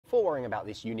Before worrying about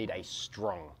this, you need a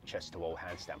strong chest to wall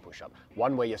handstand push-up.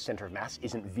 One where your center of mass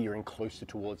isn't veering closer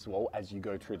towards the wall as you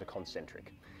go through the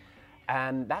concentric.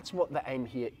 And that's what the aim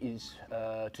here is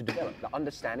to develop, the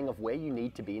understanding of where you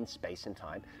need to be in space and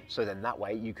time, so then that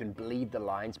way you can bleed the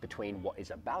lines between what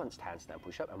is a balanced handstand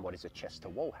push-up and what is a chest to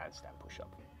wall handstand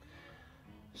push-up.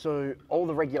 So all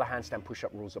the regular handstand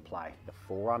push-up rules apply. The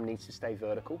forearm needs to stay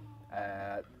vertical.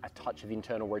 A touch of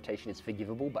internal rotation is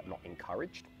forgivable but not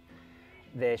encouraged.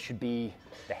 There should be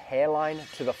the hairline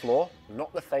to the floor,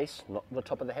 not the face, not the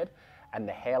top of the head, and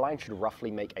the hairline should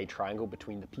roughly make a triangle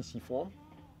between the pisiform.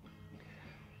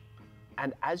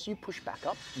 And as you push back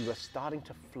up, you are starting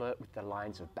to flirt with the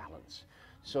lines of balance.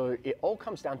 So it all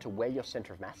comes down to where your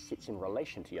center of mass sits in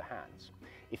relation to your hands.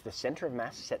 If the center of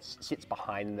mass sits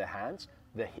behind the hands,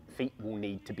 the feet will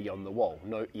need to be on the wall.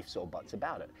 No ifs or buts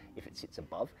about it. If it sits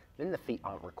above, then the feet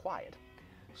aren't required.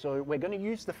 So we're going to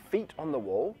use the feet on the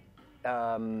wall.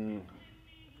 We're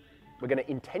going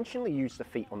to intentionally use the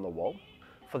feet on the wall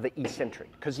for the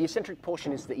eccentric, because the eccentric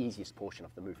portion is the easiest portion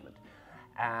of the movement.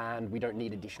 And we don't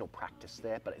need additional practice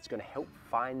there, but it's going to help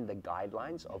find the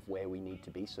guidelines of where we need to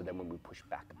be, so then when we push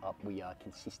back up, we are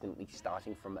consistently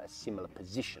starting from a similar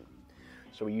position.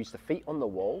 So we use the feet on the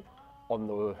wall on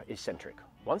the eccentric.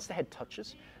 Once the head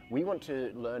touches, we want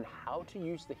to learn how to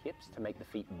use the hips to make the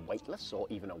feet weightless or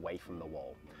even away from the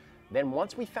wall. Then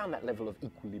once we found that level of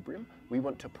equilibrium, we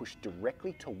want to push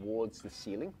directly towards the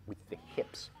ceiling with the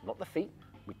hips, not the feet,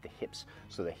 with the hips.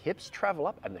 So the hips travel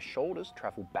up and the shoulders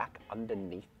travel back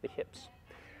underneath the hips.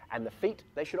 And the feet,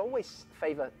 they should always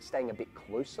favor staying a bit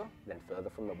closer than further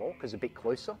from the wall, because a bit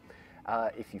closer,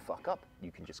 if you fuck up,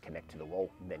 you can just connect to the wall,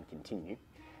 then continue.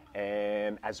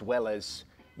 As well as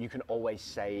you can always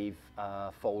save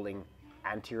folding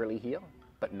anteriorly here,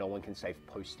 but no one can save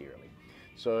posteriorly.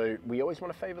 So we always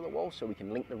want to favor the wall so we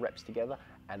can link the reps together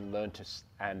and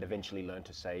eventually learn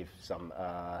to save some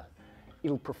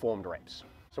ill-performed reps.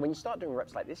 So when you start doing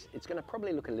reps like this, it's going to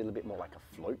probably look a little bit more like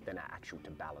a float than an actual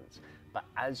to balance. But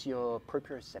as your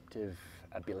proprioceptive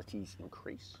abilities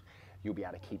increase, you'll be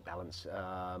able to keep balance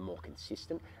more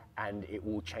consistent, and it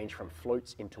will change from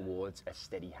floats in towards a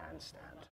steady handstand.